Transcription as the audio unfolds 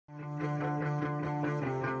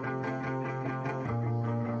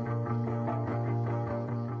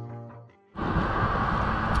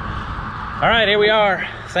All right, here we are,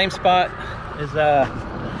 same spot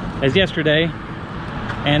as yesterday,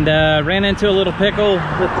 and ran into a little pickle with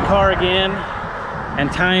the car again,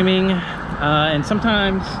 and timing, and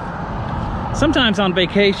sometimes on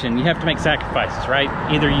vacation you have to make sacrifices, right?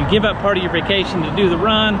 Either you give up part of your vacation to do the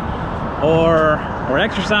run, or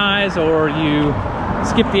exercise, or you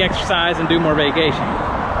skip the exercise and do more vacation.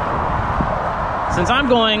 Since I'm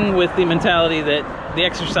going with the mentality that the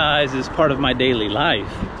exercise is part of my daily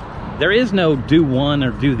life, there is no do one or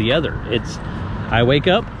do the other. It's, I wake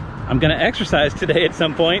up, I'm gonna exercise today at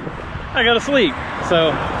some point, I gotta sleep. So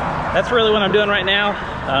that's really what I'm doing right now.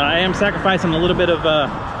 I am sacrificing a little bit of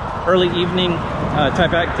early evening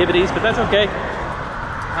type activities, but that's okay.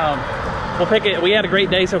 We'll pick it. We had a great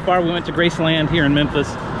day so far. We went to Graceland here in Memphis,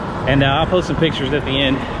 and I'll post some pictures at the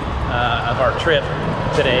end of our trip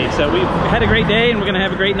today. So we had a great day, and we're gonna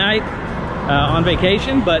have a great night on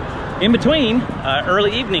vacation, but in between,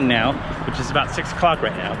 early evening now, which is about 6 o'clock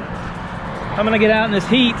right now, I'm gonna get out in this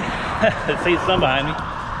heat, see the sun behind me,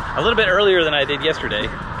 a little bit earlier than I did yesterday,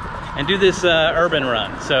 and do this urban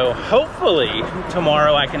run. So hopefully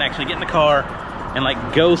tomorrow I can actually get in the car and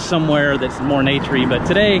like go somewhere that's more naturey. But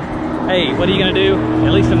today, hey, what are you gonna do?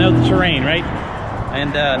 At least to know the terrain, right?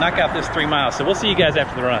 And knock out this 3 miles. So we'll see you guys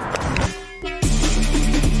after the run.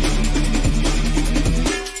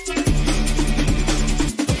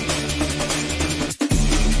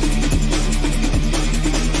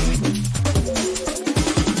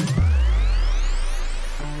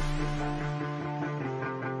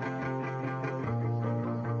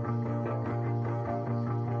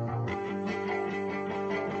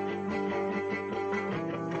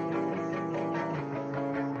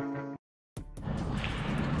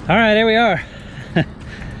 All right, there we are.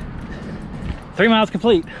 3 miles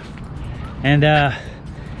complete. And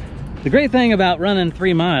the great thing about running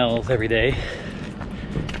 3 miles every day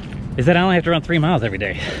is that I only have to run 3 miles every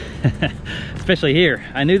day. Especially here.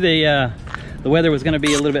 I knew the weather was gonna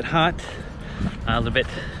be a little bit hot, a little bit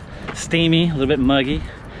steamy, a little bit muggy,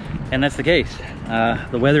 and that's the case.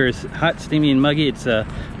 The weather is hot, steamy, and muggy. It's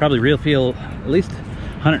probably real feel at least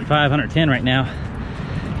 105, 110 right now,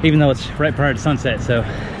 even though it's right prior to sunset. So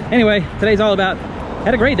anyway, today's all about,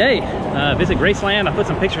 had a great day. Visit Graceland. I put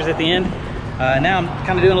some pictures at the end. Now I'm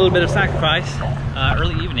kind of doing a little bit of sacrifice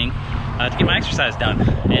early evening to get my exercise done.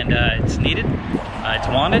 And it's needed, it's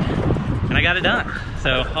wanted, and I got it done.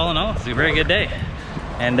 So all in all, it's a very good day.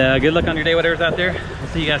 And good luck on your day, whatever's out there. We'll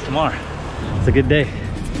see you guys tomorrow. It's a good day.